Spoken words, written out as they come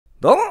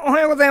どうもおは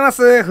ようございま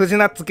す。藤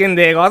ナッツ健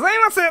でござい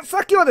ます。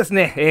さっきはです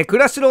ね、ク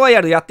ラッシュロワイヤ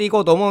ルやってい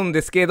こうと思うん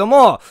ですけれど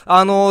も、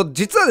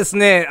実はです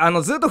ね、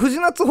ずっと藤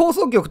ナッツ放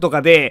送局と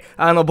かで、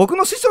僕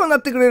の師匠にな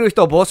ってくれる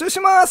人を募集し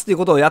ますっていう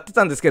ことをやって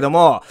たんですけど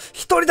も、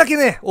一人だけ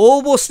ね、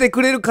応募して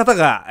くれる方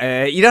が、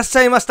いらっし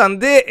ゃいましたん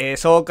で、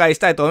紹介し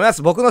たいと思いま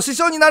す。僕の師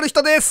匠になる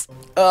人です。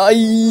よ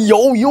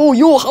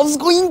ー、ハズ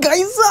コインガ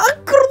イザー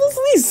クロノス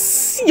で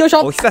す。よいし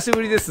ょ。お久し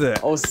ぶりです。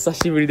お久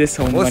しぶりです、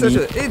ほんまに。ち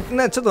ょっ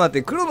と待っ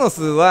て、クロノ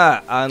ス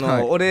は、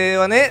俺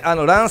はね、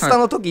ランスタ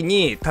の時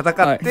に戦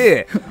っ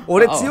て、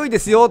俺強いで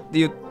すよって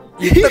言っ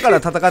たから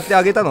戦って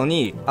あげたの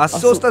に、圧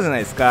勝したじゃない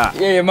ですか。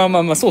いやいや、まあ、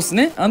そうっす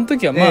ね。あの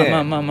時はま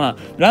あ、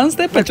ランス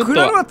タやっぱりちょっと。ク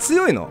ラロワ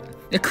強いの？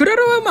いや、クラ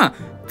ロワはまあ、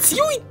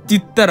強いって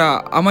言った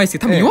ら甘いです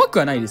けど、多分弱く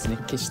はないですね、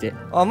決して。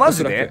あ、マ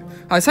ジで？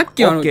はい、さっ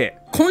き今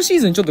シー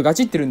ズンちょっとガ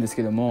チってるんです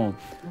けども、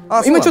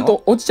今ちょっ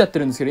と落ちちゃって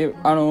るんですけど、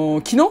昨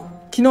日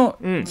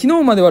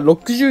までは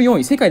64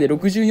位、世界で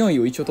64位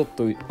を一応取っ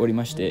ており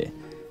まして、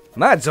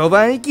まあ序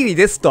盤イキリ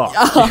ですと。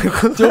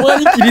序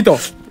盤イキリと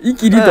ちょ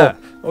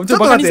っと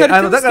バカにされ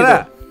てますけど、だ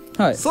か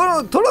らそ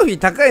のトロフィー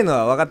高いの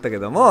は分かったけ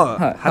ども、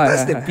果た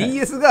して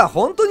PS が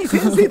本当に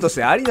先生とし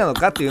てありなの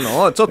かっていう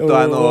のをちょっと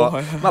ま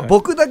あ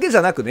僕だけじ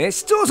ゃなくね、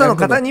視聴者の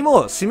方に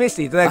も示し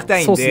ていただきた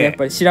いんで、そうですね、やっ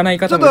ぱり知らない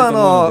方もいると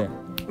思うので。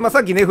まあさ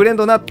っきねフレン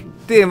ドになっ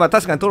て、まあ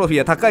確かにトロフィー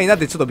は高いなっ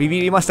てちょっとビビ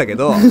りましたけ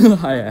ど、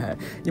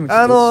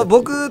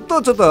僕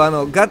とちょっ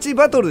とガチ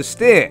バトルし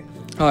て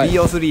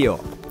BO3 を。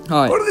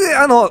これで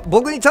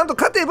僕にちゃんと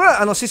勝て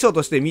ば師匠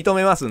として認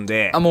めますん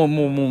で。ただもう手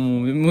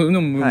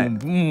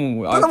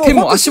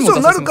も足も師匠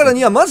になるから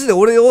にはマジで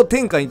俺を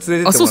天下に連れて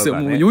ってもらうからね。あ、そうっすよ、も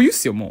う余裕っ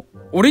すよ。もう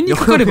俺に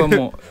かかれば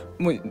もう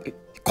今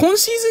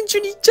シーズン中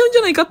にいっちゃうんじ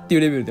ゃないかってい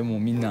うレベルでもう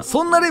みんな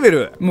そんなレベ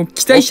ルもう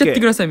期待しちゃっ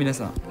てください皆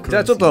さん。じゃ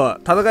あちょっと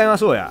戦いま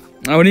しょうや。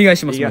お願い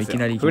します。いき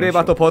なりフレ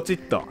バとポチッ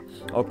と。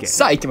オッケー。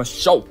さあ行きま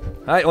しょ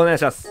う。はい、お願い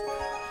します。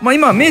まあ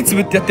今目つ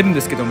ぶってやってるんで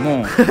すけど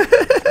も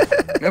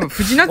やっぱ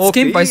藤ナッツ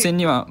剣パイ戦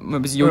には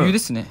別に余裕で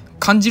すね。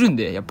感じるん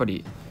で、やっぱ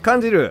り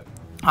感じる。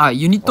は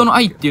い、ユニットの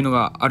愛っていうの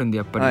があるんで、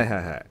やっぱり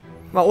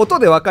まあ音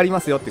で分かりま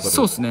すよってこと。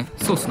そうですね。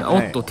お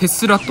っとテ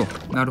スラと。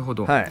なるほ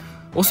ど。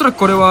おそらく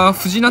これは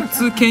藤ナッ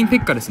ツ剣ペ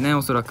ッカですね。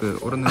おそらく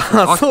俺の。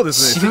あ、そうで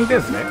すね。知ってん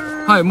ですね。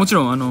はい、もち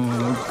ろ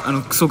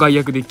んクソ外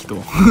役デッキとは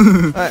い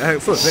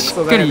そうですね。ク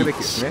ソ外役デッ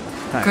キですね。し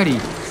っかり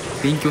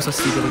勉強さ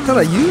せていただきます。た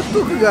だ言う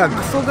とくが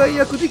クソ外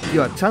役デッキ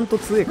はちゃんと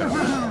強いから。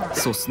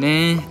そうです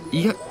ね。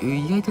意外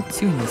と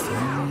強いんですよね。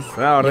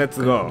さあレッ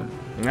ツゴ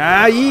ー。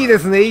ああいいで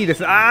すね、いいで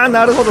す。ああ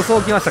なるほど、そ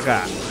うきました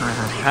か。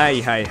は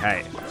い。ま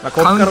あ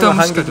ここからの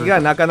反撃が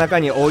なかなか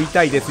に追い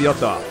たいですよ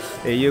と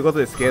いうこと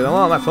ですけれど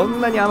も、まあそ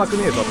んなに甘く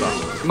ねえぞ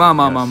と。まあ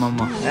ゴ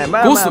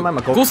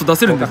ースト出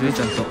せるんですね。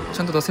ちゃ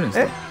んと出せるんで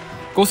すね。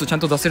ゴーストちゃん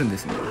と出せるんで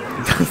すね。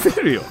出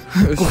せるよ。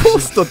ゴー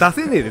スト出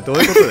せねえでどう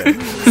いうことだよ。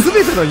す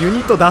べてのユ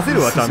ニット出せ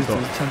るわ、ちゃんとゴ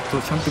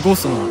ー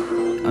ストの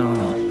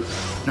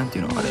なんて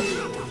いうの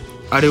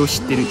あれを知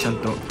ってる。ちゃん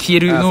と消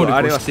える能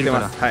力を知ってるか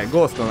ら。はい、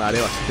ゴーストのあれ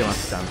は知ってま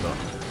す。ちゃんと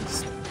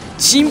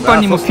審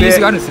判にも PS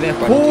があるんですね。やっ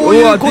ぱりこう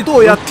いうこと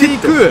をやってい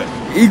く。は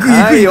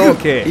い、オ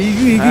ッケ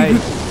ー。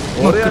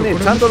俺はね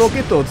ちゃんとロケ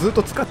ットをずっ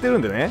と使ってる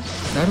んでね。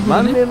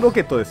万年ロ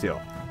ケットです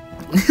よ。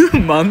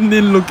万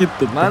年ロケッ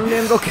トで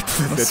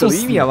すよ。ちょっと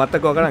意味は全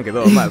く分からんけ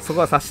ど、まあそこ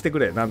は察してく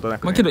れ、なんとな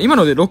く。まあけど今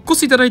ので6コ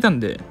スいただいたん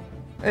で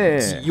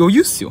余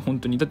裕っすよ本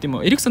当に。だって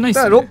今エリクサないっす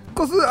よね。だから6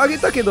コス上げ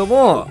たけど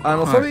も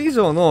それ以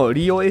上の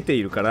利を得て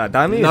いるから、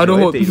ダメージを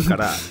得ているか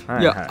ら。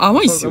いや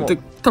甘いっすよ。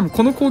多分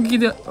この攻撃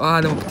ででも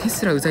テ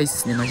スラうざいっ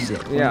すねマジで。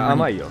いや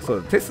甘いよ。そ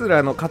う、テス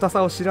ラの硬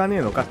さを知らね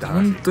えのかって話。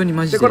本当に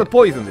マジで。でこれ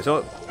ポイズンでし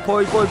ょ。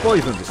ポイズン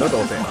でしょ。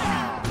どうせ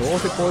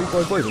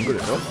ポイズンくる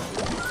でしょ。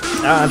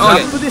ああザ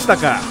ップでした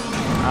か。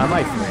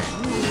甘いっすね。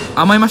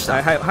甘いまし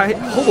た。はい、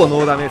ほぼ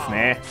ノーダメです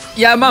ね。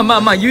いやまあ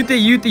言うて。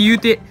い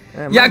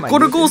やこ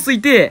れコース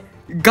いて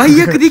外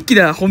役デッキ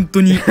だ本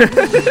当に。ガ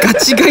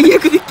チ外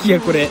役デッキ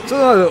やこれ。ち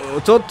ょ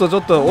っと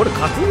俺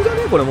勝つんじゃ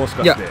ねえこれ、もし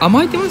かして。いや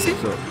甘えてません？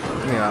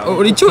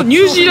俺一応ニ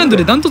ュージーランド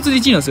でダントツで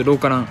1位なんですよ。ロー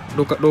カルランキン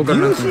グ。ニ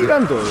ュージーラ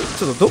ンド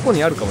ちょっとどこ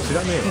にあるかも知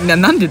らねえよ。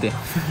なんでよ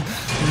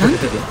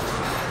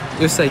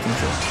しさあ行きま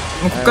しょう。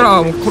もうここから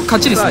はもう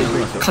勝ちですね。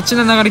勝ち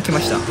な流れきま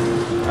した。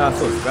あ、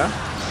そうですか。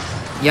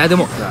いやで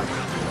も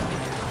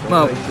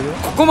まあこ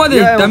こまで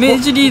ダメー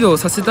ジリードを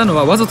させたの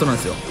はわざとなん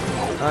ですよ。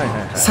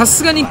さ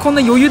すがにこん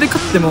な余裕で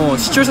勝っても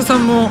視聴者さ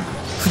んも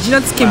藤ナ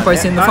ッツ剣パイ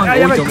戦のファンが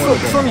多いと思うので。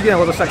クソみたいな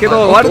ことしたけ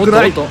ど悪く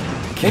ない。結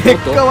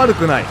果悪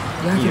くない。い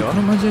やこ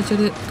のマジアチャ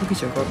で溶け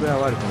ちゃう。これは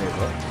悪く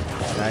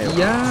ないぞ。い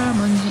やー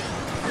マンジ。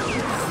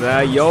さ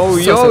あよ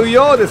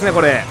ーですねこ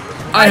れ。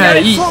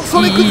いい。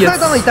それ崩され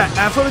たの痛い。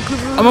あ、それ崩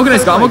されたの甘くない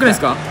です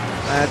か。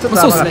ちょっ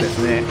と甘かったで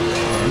すね。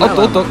おっ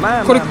と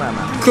これ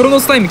クロノ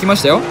スタイム来ま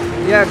したよ。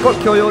いやこれ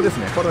許容です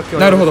ね。これは許容。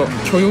なるほど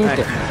許容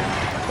と。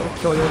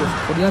許容です。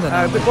これやだ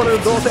な。でこれ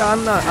どうせあ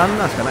んなんしか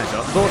ないでしょ。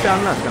で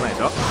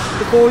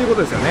こういうこ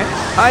とですよね。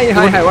はい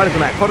悪く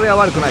ない。これは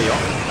悪くないよ。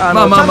ちゃん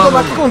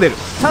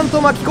と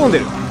巻き込んで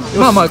る。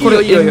まあこ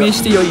れ延命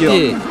していって。いいよ。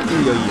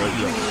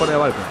これは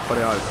悪くな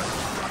い。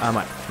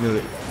甘い。ぬる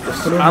い。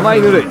甘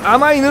いぬるい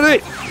甘いぬる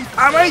い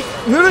甘い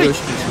ぬるい。よ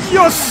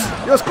し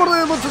よし、これ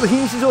でもうちょっと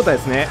瀕死状態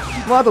ですね。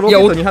もうあとロケ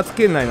ット2発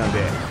圏内なんで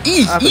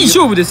いい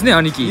勝負ですね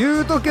兄貴。言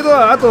うとけ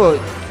どあと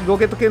ロ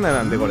ケット圏内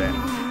なんでこれち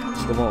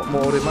ょっとも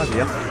う俺マジ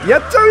やっ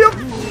ちゃうよ。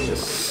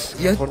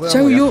やっち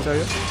ゃうよ。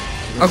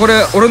あ、これ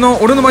俺の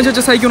マジャッ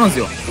チ最強なんです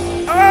よ。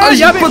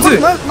やべえ、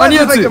マジ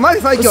最強マ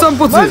ジ最強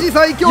マジ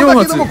最強だ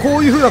けども、こ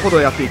ういう風なこと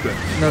をやっていく、こ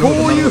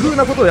ういう風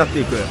なことをやって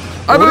いく。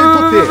あ、ぶぶ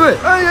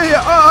あ、いやい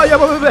や、や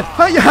ばいやばい、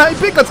はいはい、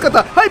ペッカ使っ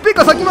た、はい、ペッ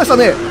カ咲きました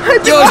ね。はい、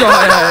ペッ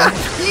カ、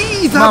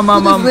いいザップ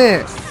です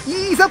ね、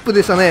いいザップ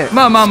でしたね。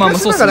まあ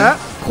そうですね。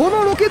こ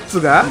のロケッ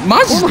ツが君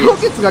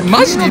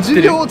の寿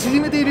命を縮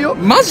めているよ。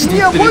マジで。い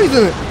や、ポイ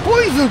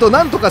ズンと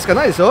なんとかしか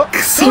ないでしょ。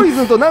ポイ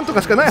ズンとなんと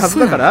かしかないはず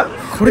だから、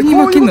これに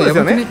負けんのや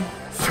ばくね。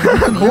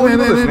こういう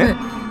ことですね。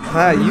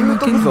はい、言う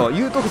と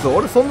くぞ、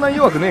俺そんなに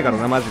弱くねえから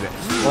な、マジで。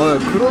おい、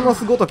クロノ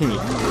スごときに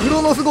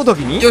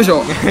よいし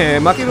ょ負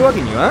けるわ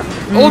けには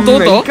おっ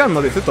といかん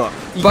のですと。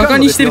バカ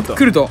にして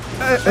くると。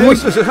よ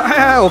しよし、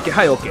はい、オッケー、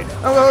はい、オッケ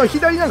ー。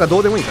左なんかど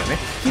うでもいいからね、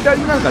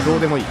左なんかどう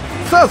でもいい。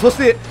さあ、そし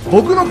て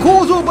僕の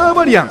工場バー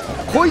バリアン、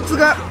こいつ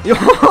がよ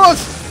ー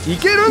しい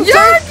けるんち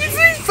ゃう。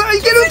さあ、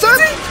いけるんちゃう。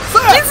さ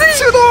あ、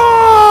シュド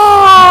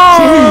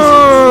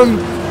ーン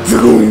ズ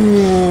ゴ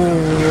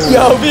ーン。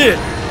やべえ、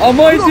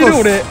甘えてる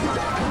俺。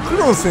ク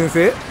ロノス先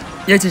生。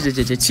いや違うん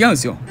で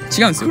すよ。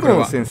クロ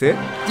ノス先生、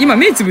今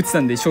目つぶってた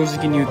んで、正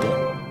直に言うと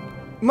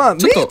まあ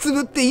目つ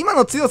ぶって今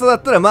の強さだ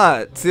ったら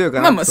まあ強い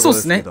かな。まあそうで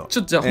すね。ちょっ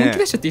とじゃあ本気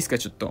出しちゃっていいですか。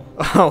ちょっと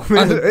ちょっ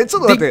と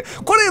待って、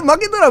これ負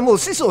けたらもう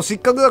師匠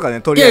失格だから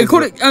ね。とりあえずこ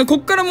っ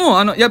からも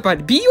うやっぱ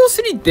り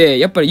BO3 って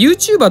やっぱり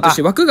YouTuber とし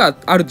て枠が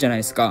あるじゃない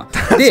ですか。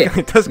で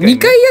2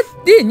回や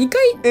って2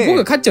回僕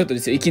が勝っちゃうとで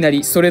すよ、いきな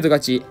りストレート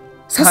勝ち。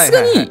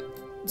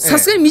さ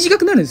すがに短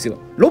くなるんですよ。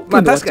6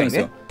分で終わっちゃうんです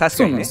よ。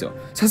そうなんですよ。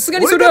さすが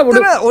にそれは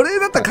俺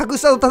だったら格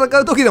下と戦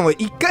う時でも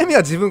1回目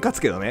は自分勝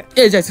つけどね。い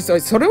やじゃあ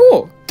それ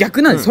を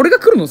逆なんです。それが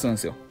クロノスなん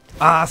ですよ。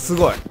ああ、す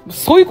ごい。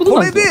そういうこと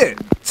なんですよ。これで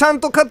ちゃん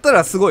と勝った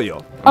らすごい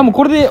よ。あ、もう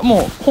これで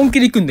もう本気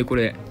でいくんで、こ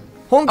れ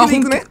本気でい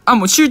くね。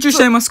もう集中し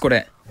ちゃいます。こ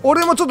れ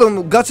俺もちょっと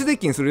ガチデッ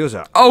キにするよ。じ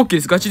ゃあ、オッケー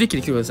です。ガチデッキ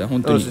で来てください。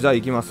本当に。よし、じゃあ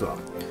行きますわ。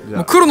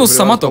もうクロノス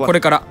様とこれ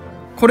から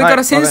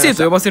先生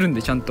と呼ばせるん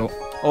で、ちゃんと。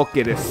オッ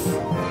ケーです。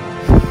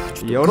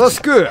よろし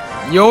く。グッ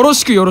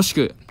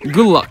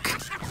ラック。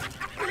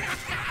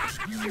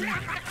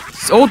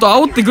おっと、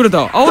煽ってくる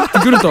と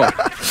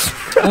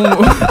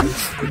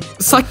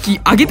さっ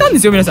きあげたんで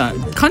すよ、皆さん。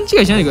勘違いし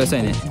ないでくださ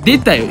いね。出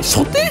たよ、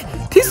初手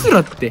テスラ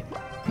って。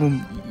もう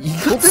い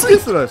がつい。テ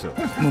スラでしょ。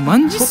もうマ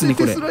ンジっすね、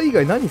これ。テスラ以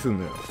外何すん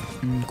のよ。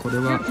これ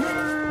はさ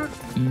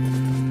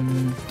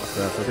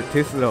あ、そし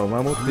てテスラを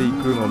守ってい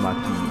くの巻。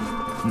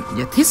い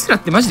や、テスラっ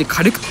てマジで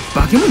軽く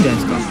化け物じゃな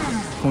いですか。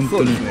本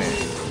当に。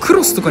ク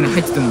ロスとかに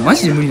入っててもマ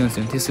ジで無理なんです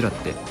よね、テスラっ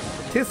て。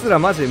テスラ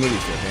マジで無理で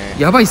すよね。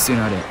やばいっすよ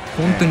ね、あれ。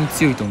本当に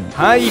強いと思う。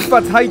はい、一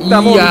発入っ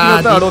た。もう右の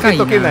タワーロケッ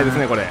ト圏内です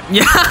ね、これ。い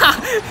や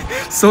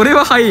それ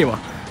は早いわ。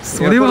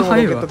それは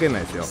早いわ。ロケット圏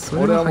内ですよ。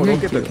俺はもうロ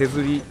ケット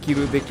削り切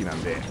るべきな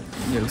んで。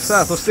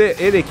さあ、そして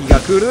エレキが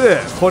来る。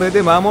これ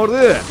で守る。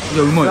いや、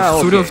うまい。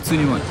それは普通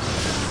にうまい。よ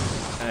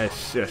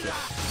しよしよし。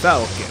さあ、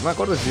オッケー。まあ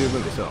これで十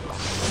分でしょう。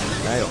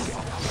はい、オッケ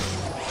ー。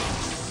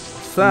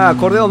さあ、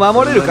これを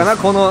守れるかな。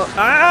この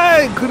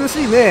苦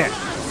しいね。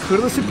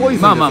苦しいポイズ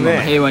ンですね。まあ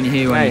平和に。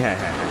はい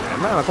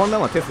まあこんな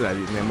もんテスラで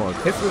ね、もう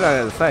テス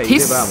ラさえいれば。テ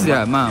ス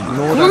ラ、こ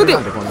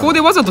こで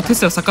わざとテ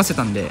スラ咲かせ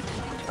たんで。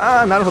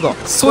ああ、なるほど。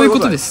そういうこ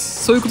とで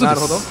す。なる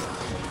ほど。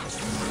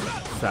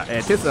さあ、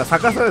テスラ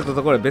咲かされた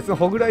ところで別の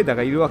ホグライダー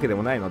がいるわけで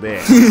もないの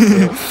で、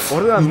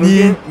俺は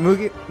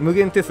無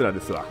限テスラ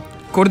ですわ。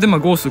これでまあ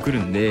ゴースト来る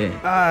んで。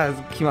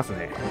来ます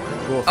ね。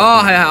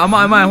はい、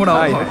甘い、ほ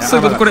ら、そ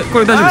ういうこと。こ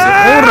れ大丈夫です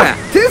よ。ほら、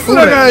テス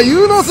ラが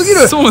有能すぎ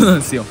る。そうなん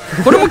ですよ。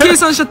これも計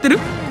算しちゃってる。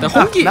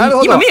本気。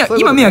今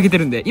目開けて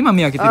るんで。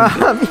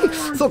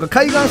そうか、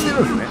開眼してる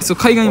んですね。そう、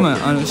開眼今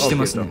して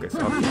ますね。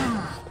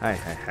はい。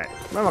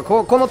まあ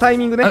このタイ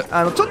ミングね、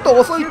ちょっと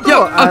遅いと。い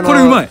や、こ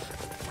れうまい。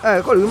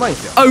これうまいん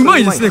ですよ。うま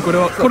いですね。これ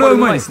はう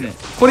まいですね。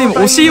これ今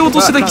教えようと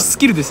したス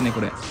キルですね、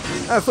これ。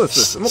そうで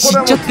す。もう知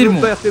っちゃってる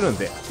もん。やってるん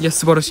で。いや、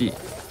素晴らしい。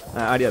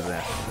ありがとうご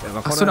ざ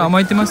います。それ甘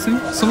えてます？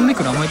そのネ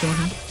クラ甘えてま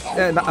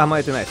せん？甘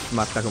えてないです。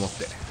全くもっ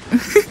て。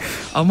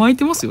甘え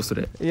てますよ、そ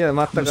れ。いや、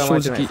全く甘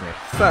えてないですね。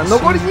さあ、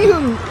残り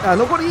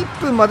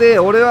1分まで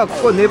俺はこ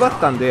こ粘っ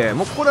たんで、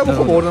もうこれはもう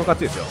ほぼ俺の勝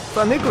ちですよ。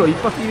さあ、ネクロ一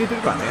発入れて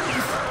るからね。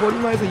とり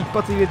あえず一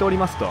発入れており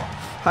ますと。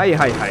はい。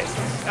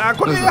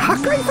これ破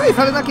壊さえ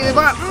されなけれ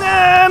ば、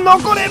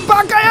残れ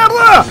バカ野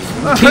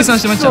郎。計算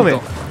してます、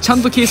ちゃ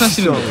んと計算し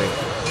てるんで。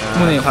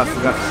もうね、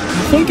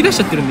本気出し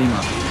ちゃってるんで、今。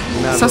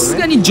さす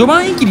がに序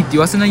盤イキリって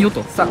言わせないよ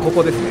と。さあ、こ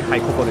こですね。は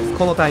い、ここです。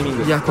このタイミン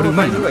グ。いや、これう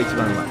まい。このタイミングが一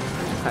番うま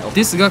い。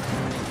ですが、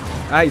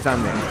はい、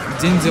残念。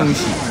全然美味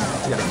しい。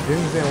いや、全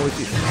然美味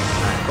しいですね。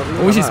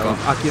美味しいですか？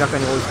明らか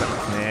に美味しかった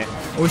ですね。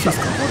美味しいです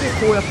か？ここで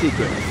こうやってい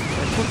く。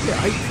そして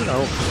あいつら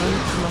を固め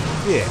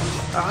て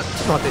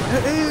しまって、ちょっと待って、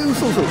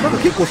嘘、なん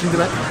か結構死んで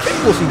ない？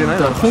本気ってじゃ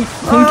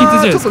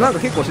ないですか。ちょっとなんか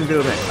結構死んで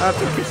るね。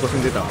結構死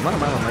んでたわ。まあ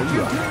いい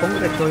わ。こんぐ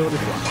らい許容で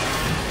すわ。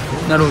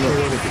なるほど。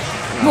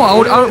もう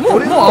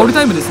煽り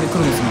タイムですね、ク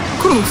ロノスの。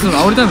クロノスの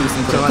煽りタイムです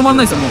ね、これ。止まん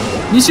ないですよ、もう。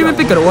2周目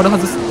ペッカで終わるは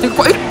ずです。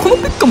この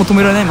ペッカも止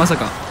められない、まさ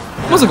か。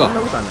まさか。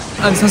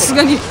さす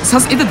がに、だっ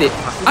て、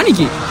兄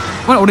貴、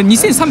まだ俺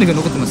2300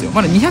残ってますよ。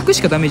まだ200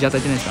しかダメージ与え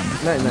てないですか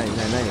ら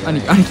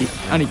ね。兄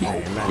貴。い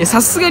や、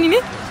さすがにね、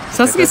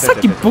さっ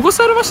きボコ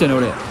されましたよ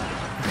ね、俺。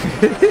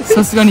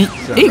さすがに。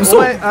嘘？お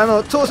前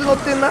調子乗っ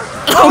てんな。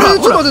ちょっ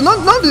と待って、な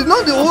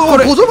んで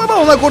おい、小僧ババ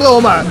お前これだ、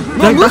お前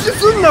無視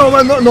すんな、お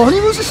前。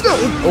何無視してん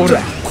の俺。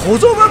小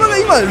僧ババが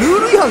今ルー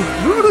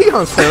ル違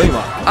反したよ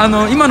今。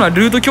今のは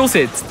ルード強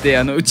制っつって、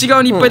内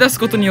側にいっぱい出す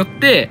ことによっ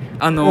て、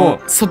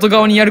外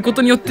側にやるこ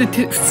とによって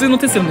普通の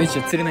テスラの位置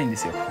は釣れないんで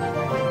すよ。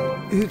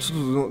ち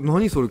ょっと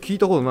何それ、聞い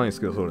たことないんで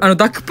すけど、それ。ダ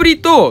ックプ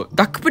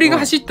リが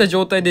走った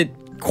状態で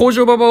工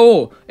場馬場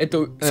を、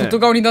外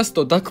側に出す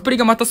と、ダックプリ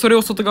がまたそれ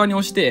を外側に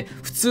押して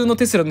普通の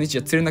テスラの位置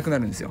は釣れなくな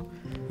るんですよ。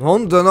な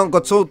んだ、なん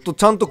かちょっと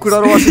ちゃんとクラ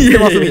ロワ知って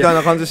ますみたい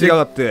な感じしや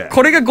がって。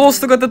これがゴース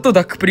ト型と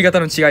ダックプリ型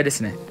の違いで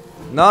すね。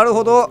なる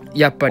ほど。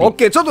やっぱり。オッ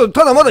ケー、ちょっと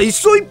ただまだ1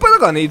勝1敗だ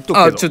からね、言っと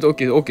くけど。ちょっとオッ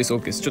ケー。ち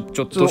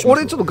ょっと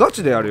俺ちょっとガ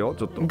チでやるよ、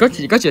ちょっと。ガ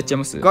チやっちゃい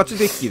ます？ガチ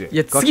デッキで。い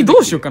や、次ど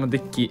うしようかな、デ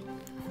ッキ。い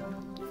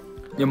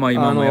や、まあ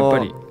今もやっぱ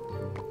り。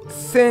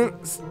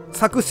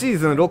昨シー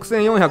ズン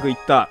6400いっ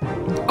た。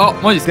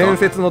マジですか？伝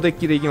説のデッ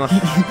キでいきます。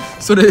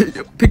それ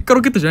ペッカ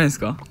ロケットじゃないです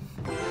か？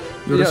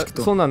よろしく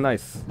と。そんなんないっ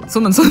す。そ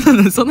んなん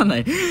な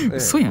い。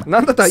嘘やん。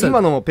なんだったら今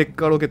のもペッ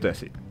カロケットや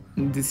し。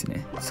です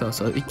ね。さあ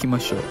行きま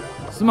しょう。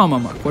まあ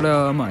これ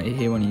はまあ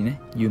平和にね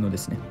言うので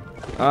すね。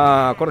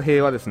これ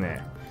平和です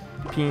ね。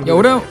いや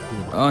俺は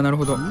なる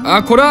ほど。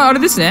これはあれ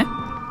ですね。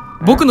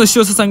僕の視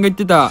聴者さんが言っ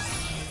てた、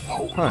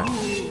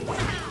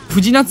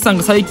藤夏さん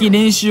が最近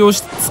練習を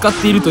使っ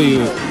ていると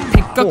いう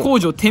ペッカ工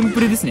場テンプ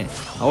レですね。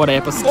ほら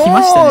やっぱ来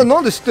ましたね。な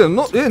んで知ってん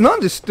の？なん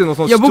で知ってんの？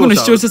そのいや僕の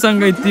視聴者さん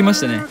が言っていま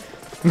したね。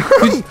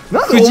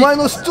なんでお前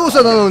の視聴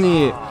者なの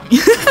に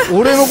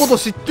俺のこと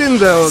知ってん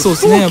だよ。そうで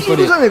すね、やっぱ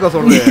り。じゃねえかそ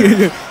れ。い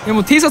やも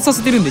う偵察さ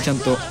せてるんでちゃん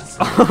と。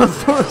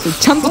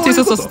ちゃんと偵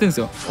察させてるんです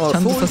よ。ちゃ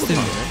んとさせてる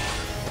んで。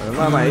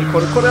まあこ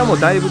れはもう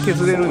だいぶ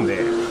削れるん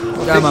で。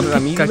水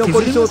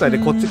残り状態で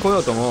こっち来よ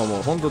うとも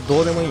う本当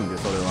どうでもいいんで、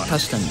それは。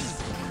確かに。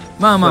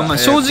まあ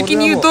正直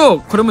に言うと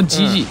これも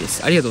GG で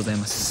す。ありがとうござい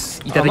ま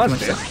す。いただきま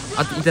した。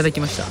いただ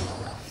きました。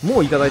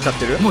もういただいちゃっ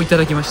てる？もういた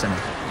だきましたね。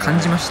感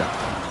じました。さ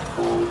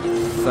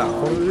あ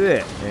これ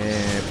で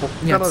こっ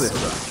からで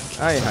す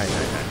が、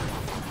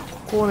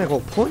こうね、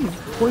ポ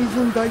イズ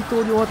ン大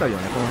統領あたりを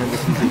ね、この辺で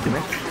聞いていてね。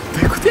ど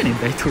ういうことやね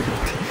ん、大統領って。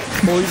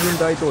ポイズン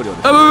大統領で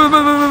す。も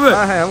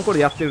うこ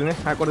れやってるね。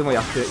これも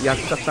やっちゃっ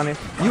たね。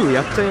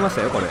やっちゃいまし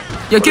たよ、これ。い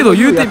やけど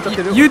言うて右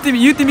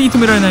止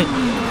められない。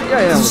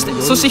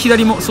そして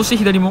左も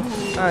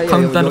カ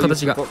ウンターの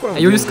形が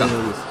余裕ですか？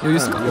余裕で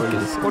すか？ OK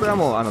です。これは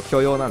もう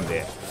許容なん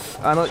で、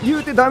言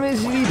うてダメー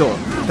ジリ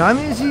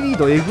ー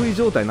ドえぐい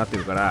状態になって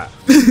るから。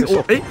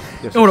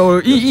ほら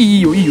い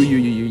いよ。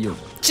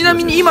ちな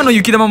みに今の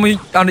雪玉も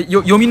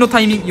読みの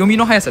タイミング、読み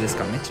の速さです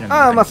からね。ちなみ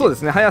にまあそうで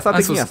すね、速さ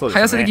的にはそうですね。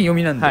速さ的に読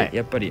みなんで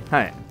やっぱり。い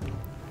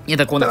や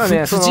だから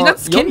藤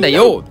夏剣だ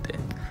よって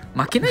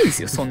負けないで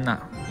すよ、そん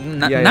な。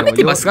なめ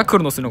てますか、ク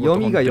ロノスのこと。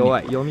読みが弱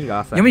い、読み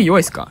が浅い。読み弱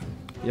いですか？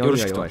よろ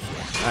しくと。もうこ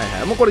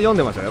れ読ん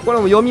でましたよ。これ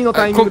も読みの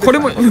タイミングです。これ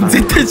も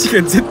絶対違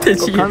う。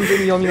完全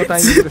に読みのタ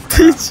イミングです。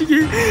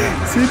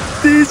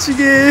絶対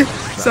違う。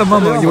さあまあ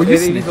余裕で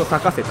すね。エレリゾ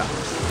咲かせた。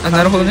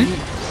なるほどね。エレ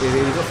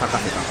リゾ咲か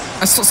せ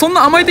た。そん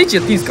な甘えた位置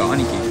やっていいんですか、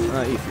兄貴？いいで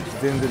す。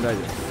全然大丈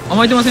夫です。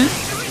甘えてません？シ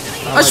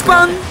ュ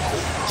パン。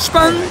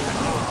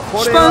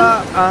これ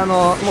は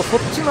もうそっ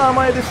ちの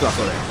甘えですわ、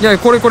それ。いや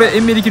これ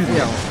延命できるんだ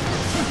よ。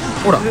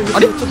ほらあ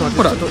れ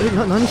ほら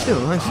何してん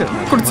の？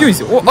これ強いん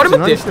ですよ。あれ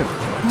待って、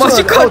マ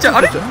ジか。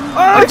あれ兄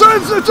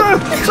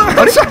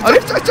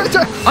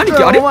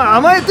貴あれお前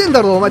甘えてん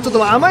だろ、お前ちょっ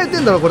と甘えて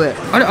んだろこれ。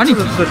あれ兄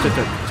貴で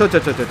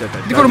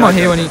これまあ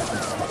平和に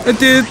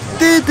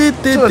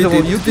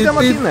雪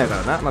玉切んないか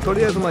らな。まあと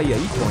りあえずまあいいや、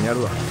1本や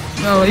るわ。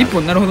1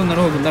本。なるほど。まあ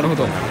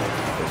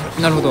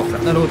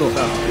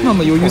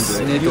余裕っ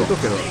すねと。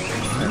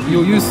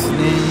余裕っすね。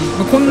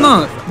こん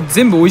なん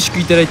全部美味し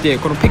くいただいて、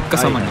このペッカ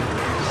様に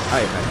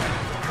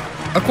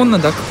こんな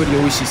んダックプリ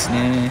美味しいっす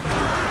ね。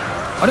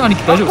あれ兄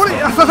貴大丈夫です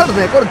か？これ刺さる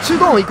ね。これチュ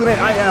ドーンいくね。い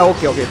やオッ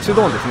ケーチュ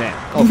ドーンですね。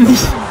オッケ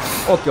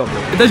ー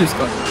大丈夫です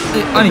か？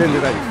兄貴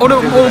俺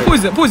ポ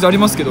イズンあり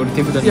ますけど、俺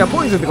手札に。いや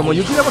ポイズンってかもう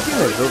雪玉切ん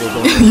ないでしょ。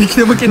雪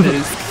玉切んない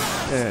です。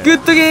グ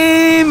ッド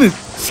ゲーム。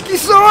色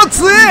相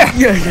強え。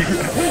いや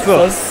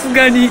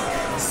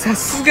さ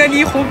すが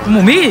にも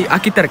う目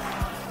開けたら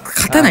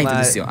勝たないと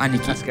ですよ、兄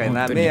貴。確かに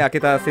な、目開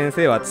けた先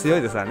生は強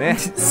いですわね。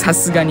さ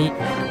すがに。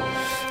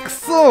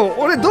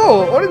俺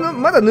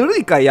まだぬる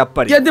いかい、やっ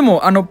ぱり。いやでも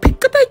ペッ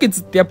カ対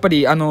決ってやっぱ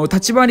り立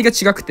ち回りが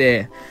違く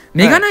て、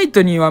メガナイ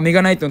トにはメ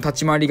ガナイトの立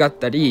ち回りがあっ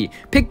たり、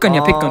ペッカに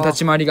はペッカの立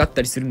ち回りがあっ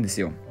たりするんです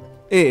よ。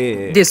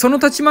でその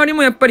立ち回り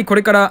もやっぱりこ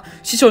れから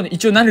師匠に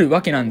一応なる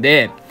わけなん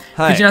で、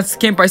藤夏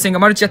剣パイセンが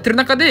マルチやってる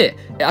中で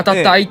当たっ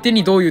た相手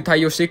にどういう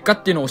対応していくか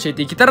っていうのを教え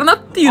ていけたらな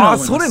っていうのは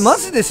思います。それマ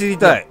ジで知り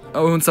たい。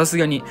さす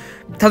がに。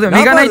例えば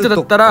メガナイトだ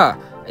ったら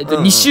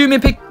2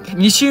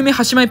周目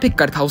端前ペッ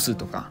カで倒す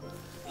とか、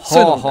そ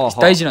ういうの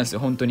が大事なんですよ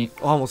本当に。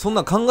もうそん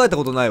なん考えた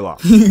ことないわ。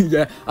い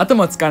や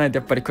頭使わないと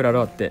やっぱりクラロ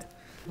ワって。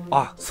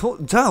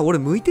じゃあ俺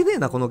向いてねえ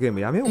なこのゲー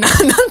ム、やめようか。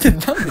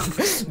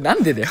な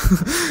んでだよ。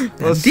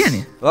なんでや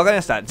ねん。わかり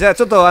ました。じゃあ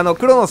ちょっと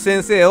クロノス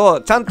先生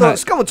をちゃんと、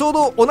しかもちょう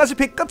ど同じ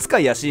ペッカ使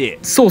いやし、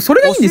そう、そ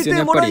れがいいんですよ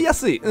ね。教えてもらいや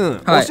すい、教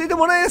えて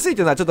もらいやすいっ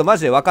ていうのはちょっとマ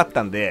ジで分かっ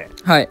たんで、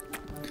はい、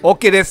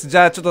OK です。じ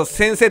ゃあちょっと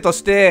先生と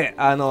して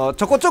ちょ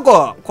こちょ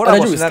こコラ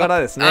ボしながら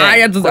ですね。あ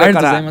りがとうござ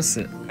いま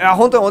す。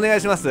本当にお願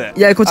いします。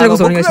いや、こちらこ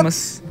そお願いしま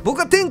す。僕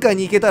が天界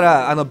に行けた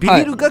らビ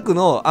ビる額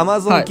の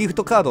Amazon ギフ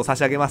トカードを差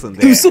し上げますん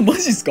で。嘘、マ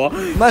ジっすか？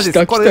マジで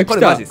す。これ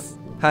マジです。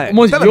は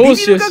い。ただ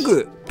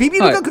ビビ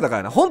る額だか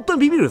らな、本当に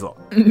ビビるぞ。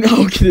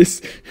OK で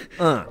す。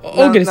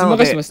OK です。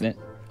任せてますね。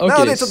な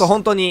のでちょっと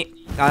本当に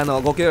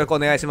ご協力お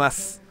願いしま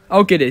す。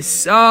OK で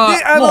す。で、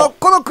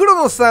このクロ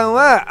ノスさん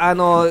は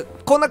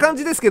こんな感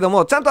じですけど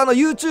も、ちゃんと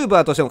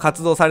YouTuber としても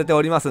活動されて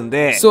おりますん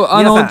で、そう、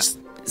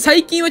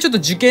最近はちょっと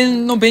受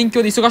験の勉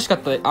強で忙しかっ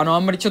た、あ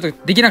んまりちょっと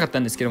できなかった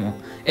んですけども、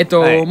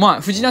ま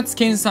あ藤夏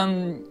健さ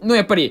んの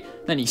やっぱり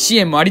支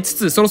援もありつ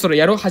つ、そろそ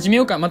ろ始め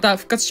ようか、また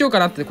復活しようか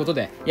なってこと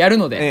でやる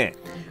ので、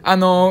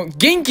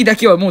元気だ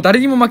けはもう誰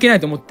にも負けない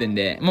と思ってん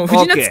で、もう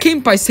藤夏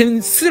健パイ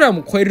戦すら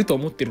も超えると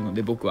思ってるの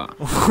で、僕は。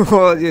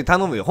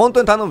頼むよ、本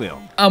当に頼むよ。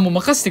もう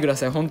任せてくだ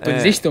さい、本当に、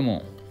ぜひと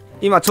も。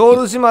今長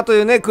瑠島と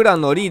いうねクラ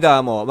ンのリーダ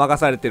ーも任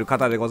されてる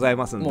方でござい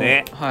ますん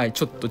で、はい、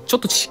ちょっ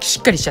とし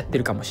っかりしちゃって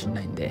るかもしれな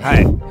いんで、は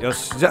い、よ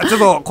し、じゃあちょっ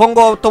と今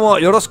後とも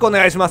よろしくお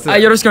願いします。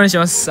よろしくお願いし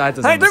ます。ありが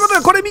とうございます。はい、ということ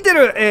でこれ見て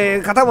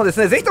る、方もです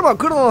ね、ぜひとも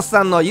クロノス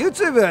さんの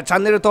YouTube チャ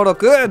ンネル登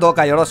録どう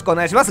かよろしくお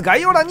願いします。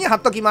概要欄に貼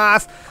っときま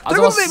す。とい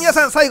うことで皆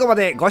さん最後ま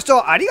でご視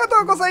聴ありがと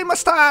うございま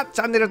した。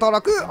チャンネル登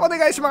録お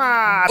願いし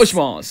ます。お願いし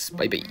ます。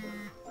バイバイ。